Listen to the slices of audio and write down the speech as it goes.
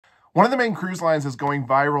One of the main cruise lines is going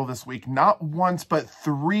viral this week, not once, but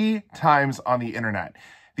 3 times on the internet.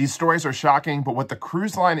 These stories are shocking, but what the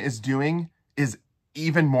cruise line is doing is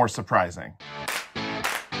even more surprising.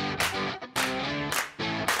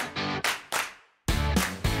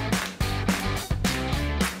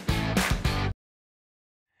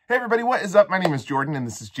 Hey everybody, what is up? My name is Jordan and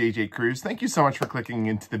this is JJ Cruise. Thank you so much for clicking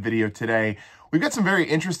into the video today. We've got some very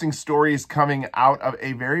interesting stories coming out of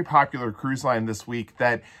a very popular cruise line this week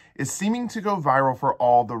that is seeming to go viral for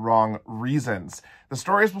all the wrong reasons. The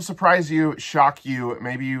stories will surprise you, shock you,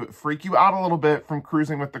 maybe freak you out a little bit from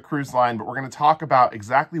cruising with the cruise line, but we're going to talk about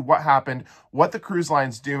exactly what happened, what the cruise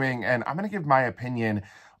line's doing, and I'm going to give my opinion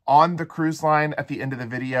on the cruise line at the end of the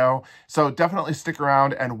video. So definitely stick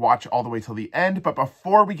around and watch all the way till the end. But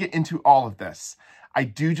before we get into all of this, I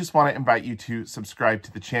do just want to invite you to subscribe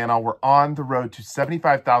to the channel. We're on the road to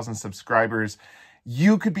 75,000 subscribers.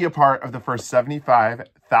 You could be a part of the first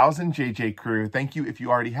 75,000 JJ crew. Thank you if you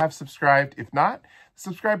already have subscribed. If not, the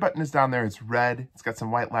subscribe button is down there. It's red. It's got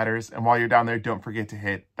some white letters. And while you're down there, don't forget to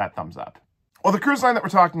hit that thumbs up. Well, the cruise line that we're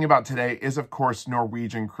talking about today is, of course,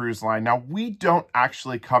 Norwegian Cruise Line. Now, we don't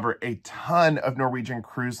actually cover a ton of Norwegian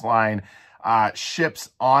Cruise Line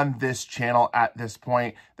ships on this channel at this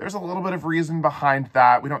point. There's a little bit of reason behind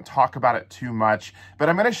that. We don't talk about it too much, but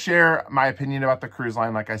I'm going to share my opinion about the cruise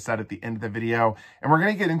line, like I said, at the end of the video, and we're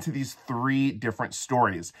going to get into these 3 different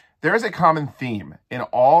stories. There is a common theme in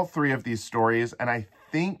all 3 of these stories, and I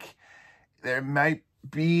think there might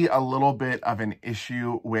be a little bit of an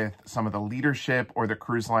issue with some of the leadership or the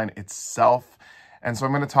cruise line itself. And so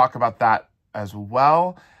I'm going to talk about that as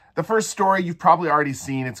well. The first story you've probably already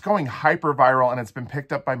seen. It's going hyper viral and it's been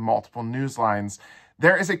picked up by multiple news lines.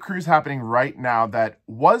 There is a cruise happening right now that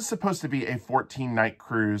was supposed to be a 14-night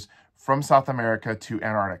cruise from South America to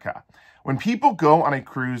Antarctica. When people go on a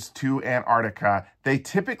cruise to Antarctica, they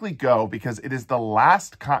typically go because it is the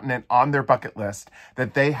last continent on their bucket list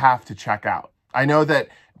that they have to check out. I know that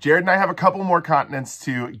Jared and I have a couple more continents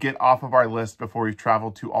to get off of our list before we've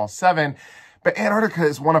traveled to all 7, but Antarctica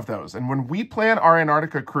is one of those. And when we plan our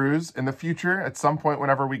Antarctica cruise in the future, at some point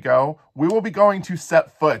whenever we go, we will be going to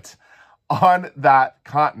set foot on that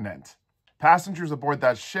continent. Passengers aboard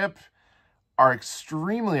that ship are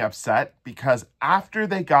extremely upset because after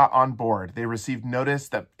they got on board, they received notice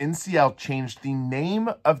that NCL changed the name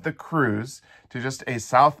of the cruise to just a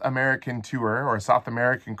South American tour or a South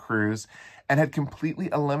American cruise, and had completely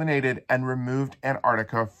eliminated and removed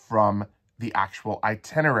Antarctica from the actual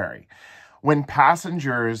itinerary. When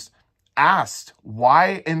passengers asked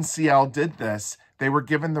why NCL did this, they were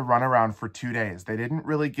given the runaround for 2 days. They didn't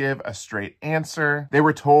really give a straight answer. They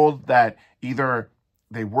were told that either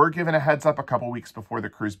they were given a heads up a couple weeks before the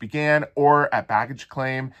cruise began, or at baggage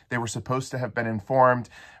claim, they were supposed to have been informed,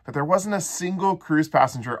 but there wasn't a single cruise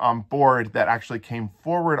passenger on board that actually came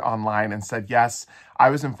forward online and said, yes, I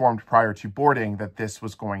was informed prior to boarding that this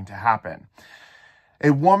was going to happen.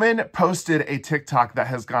 A woman posted a TikTok that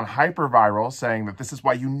has gone hyper viral saying that this is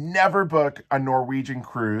why you never book a Norwegian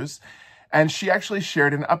cruise. And she actually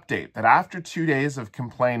shared an update that after 2 days of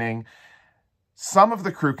complaining, some of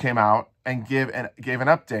the crew came out and gave an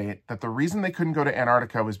update that the reason they couldn't go to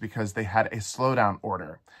Antarctica was because they had a slowdown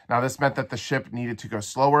order. Now, this meant that the ship needed to go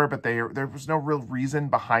slower, but there was no real reason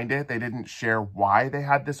behind it. They didn't share why they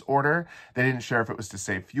had this order. They didn't share if it was to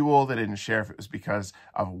save fuel. They didn't share if it was because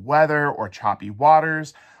of weather or choppy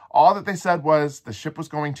waters. All that they said was the ship was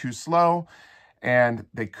going too slow and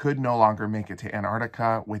they could no longer make it to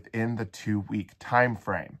Antarctica within the 2-week time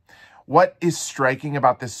frame. What is striking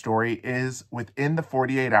about this story is within the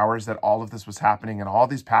 48 hours that all of this was happening and all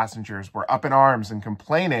these passengers were up in arms and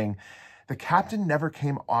complaining, the captain never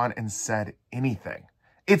came on and said anything.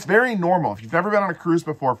 It's very normal, if you've never been on a cruise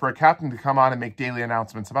before, for a captain to come on and make daily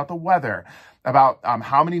announcements about the weather, about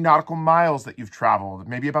how many nautical miles that you've traveled,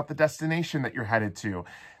 maybe about the destination that you're headed to.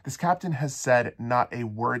 This captain has said not a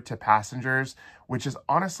word to passengers, which is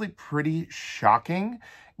honestly pretty shocking,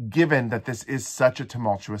 given that this is such a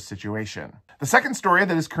tumultuous situation. The second story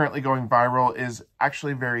that is currently going viral is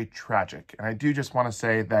actually very tragic. And I do just want to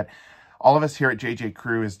say that all of us here at JJ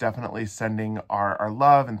Crew is definitely sending our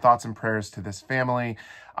love and thoughts and prayers to this family.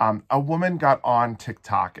 A woman got on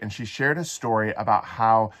TikTok and she shared a story about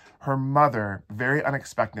how her mother very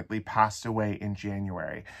unexpectedly passed away in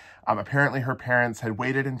January. Apparently her parents had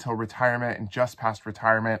waited until retirement and just past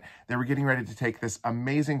retirement. They were getting ready to take this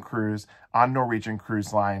amazing cruise on Norwegian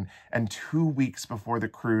Cruise Line, and 2 weeks before the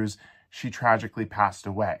cruise, she tragically passed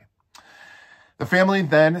away. The family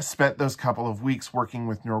then spent those couple of weeks working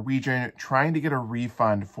with Norwegian, trying to get a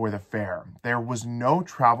refund for the fare. There was no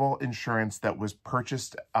travel insurance that was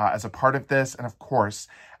purchased as a part of this. And of course,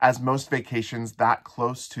 as most vacations that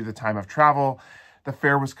close to the time of travel, the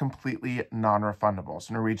fare was completely non-refundable.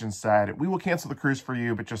 So Norwegian said, we will cancel the cruise for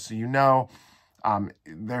you, but just so you know,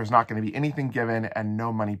 there's not going to be anything given and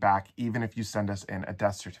no money back, even if you send us in a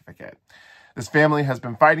death certificate. This family has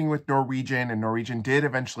been fighting with Norwegian, and Norwegian did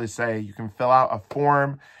eventually say you can fill out a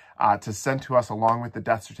form to send to us along with the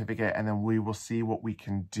death certificate, and then we will see what we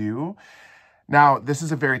can do. Now, this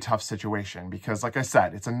is a very tough situation because, like I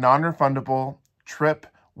said, it's a non-refundable trip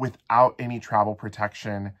without any travel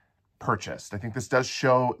protection purchased. I think this does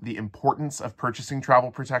show the importance of purchasing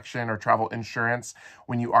travel protection or travel insurance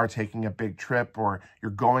when you are taking a big trip or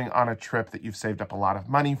you're going on a trip that you've saved up a lot of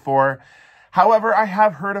money for. However, I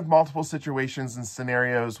have heard of multiple situations and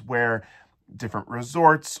scenarios where different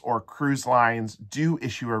resorts or cruise lines do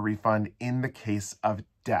issue a refund in the case of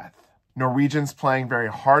death. Norwegian's playing very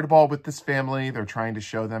hardball with this family. They're trying to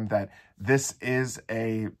show them that this is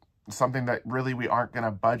something that really we aren't going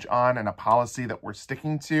to budge on and a policy that we're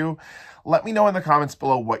sticking to. Let me know in the comments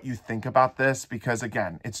below what you think about this because,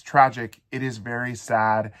 again, it's tragic. It is very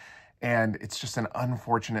sad, and it's just an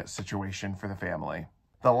unfortunate situation for the family.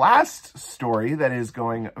 The last story that is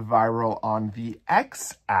going viral on the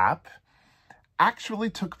X app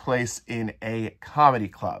actually took place in a comedy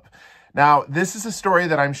club. Now, this is a story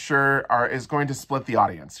that I'm sure is going to split the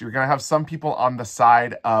audience. You're going to have some people on the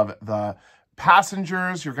side of the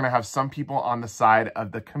passengers. You're going to have some people on the side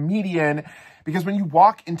of the comedian, because when you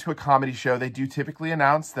walk into a comedy show, they do typically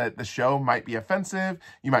announce that the show might be offensive.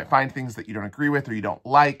 You might find things that you don't agree with or you don't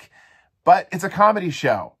like, but it's a comedy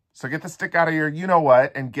show. So get the stick out of your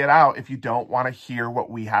you-know-what and get out if you don't want to hear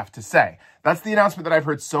what we have to say. That's the announcement that I've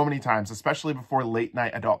heard so many times, especially before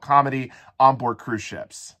late-night adult comedy onboard cruise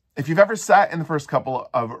ships. If you've ever sat in the first couple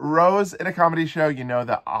of rows in a comedy show, you know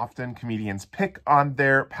that often comedians pick on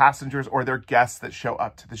their passengers or their guests that show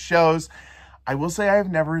up to the shows. I will say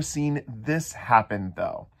I've never seen this happen,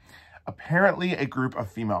 though. Apparently, a group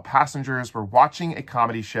of female passengers were watching a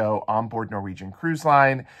comedy show on board Norwegian Cruise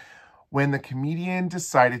Line when the comedian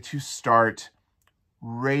decided to start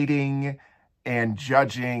rating and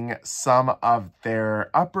judging some of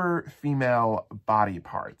their upper female body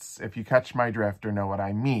parts, if you catch my drift or know what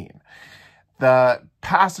I mean. The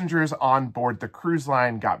passengers on board the cruise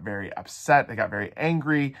line got very upset. They got very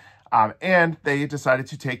angry, and they decided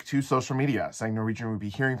to take to social media, saying Norwegian would be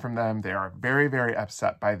hearing from them. They are very, very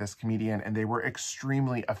upset by this comedian, and they were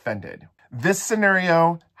extremely offended. This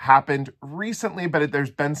scenario happened recently, but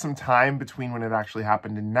there's been some time between when it actually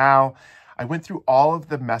happened and now. I went through all of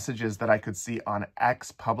the messages that I could see on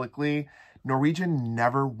X publicly. Norwegian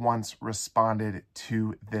never once responded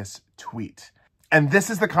to this tweet. And this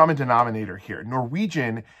is the common denominator here.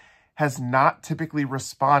 Norwegian has not typically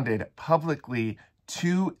responded publicly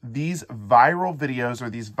to these viral videos or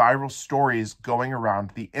these viral stories going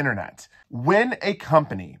around the internet. When a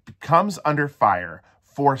company comes under fire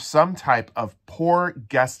for some type of poor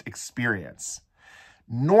guest experience,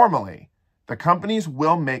 normally the companies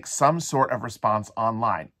will make some sort of response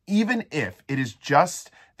online, even if it is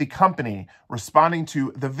just the company responding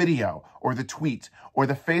to the video or the tweet or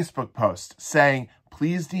the Facebook post saying,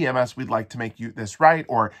 please DM us, we'd like to make this right,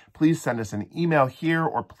 or please send us an email here,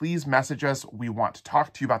 or please message us, we want to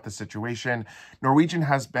talk to you about the situation. Norwegian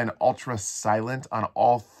has been ultra silent on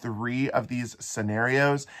all three of these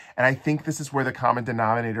scenarios, and I think this is where the common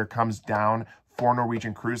denominator comes down for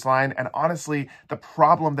Norwegian Cruise Line, and honestly, the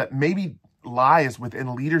problem that maybe lies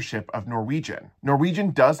within leadership of Norwegian. Norwegian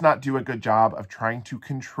does not do a good job of trying to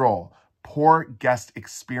control poor guest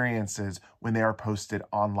experiences when they are posted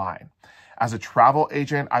online. As a travel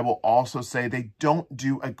agent, I will also say they don't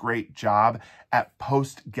do a great job at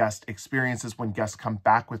post-guest experiences when guests come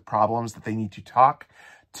back with problems that they need to talk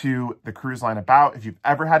to the cruise line about. If you've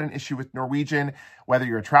ever had an issue with Norwegian, whether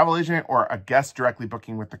you're a travel agent or a guest directly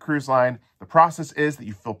booking with the cruise line, the process is that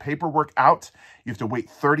you fill paperwork out. You have to wait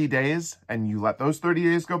 30 days and you let those 30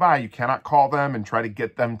 days go by. You cannot call them and try to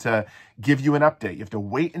get them to give you an update. You have to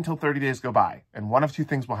wait until 30 days go by. And one of two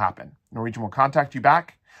things will happen. Norwegian will contact you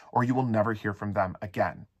back or you will never hear from them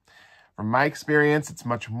again. From my experience, it's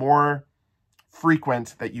much more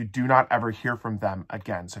frequent that you do not ever hear from them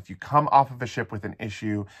again. So if you come off of a ship with an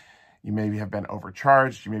issue, you maybe have been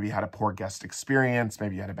overcharged, you maybe had a poor guest experience,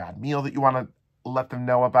 maybe you had a bad meal that you want to let them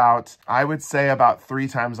know about. I would say about 3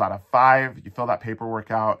 times out of 5, you fill that paperwork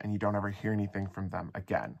out and you don't ever hear anything from them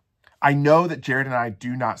again. I know that Jared and I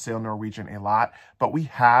do not sail Norwegian a lot, but we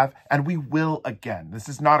have and we will again. This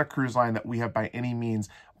is not a cruise line that we have by any means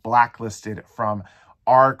blacklisted from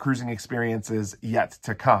our cruising experiences yet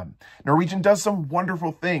to come. Norwegian does some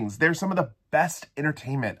wonderful things. They're some of the best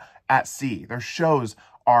entertainment at sea. Their shows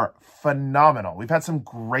are phenomenal. We've had some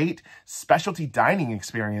great specialty dining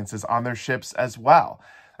experiences on their ships as well.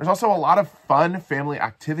 There's also a lot of fun family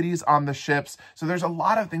activities on the ships. So there's a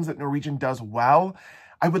lot of things that Norwegian does well.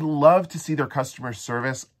 I would love to see their customer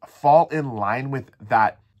service fall in line with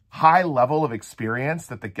that high level of experience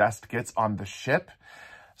that the guest gets on the ship,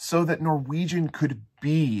 so that Norwegian could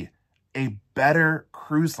be a better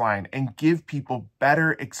cruise line and give people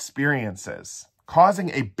better experiences. Causing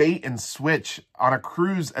a bait and switch on a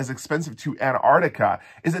cruise as expensive to Antarctica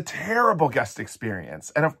is a terrible guest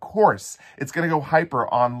experience. And of course, it's going to go hyper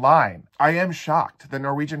online. I am shocked that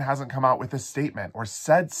Norwegian hasn't come out with a statement or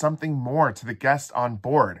said something more to the guests on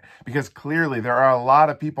board, because clearly there are a lot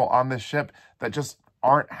of people on this ship that just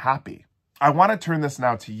aren't happy. I want to turn this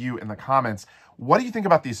now to you in the comments. What do you think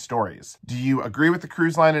about these stories? Do you agree with the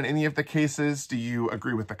cruise line in any of the cases? Do you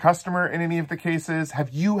agree with the customer in any of the cases? Have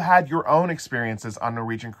you had your own experiences on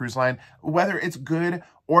Norwegian Cruise Line, whether it's good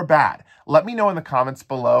or bad? Let me know in the comments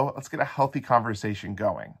below. Let's get a healthy conversation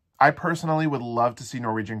going. I personally would love to see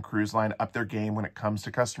Norwegian Cruise Line up their game when it comes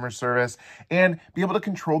to customer service and be able to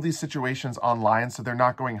control these situations online so they're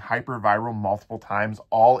not going hyper viral multiple times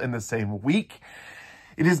all in the same week.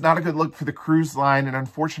 It is not a good look for the cruise line, and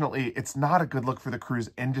unfortunately, it's not a good look for the cruise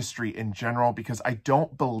industry in general, because I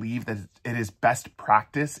don't believe that it is best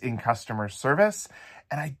practice in customer service,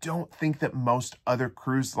 and I don't think that most other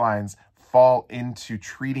cruise lines fall into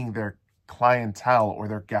treating their clientele or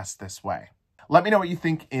their guests this way. Let me know what you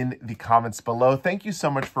think in the comments below. Thank you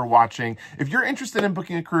so much for watching. If you're interested in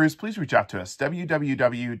booking a cruise, please reach out to us,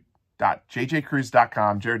 www.jjcruise.com.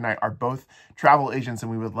 Jared and I are both travel agents, and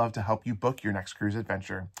we would love to help you book your next cruise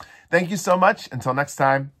adventure. Thank you so much. Until next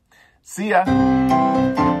time, see ya.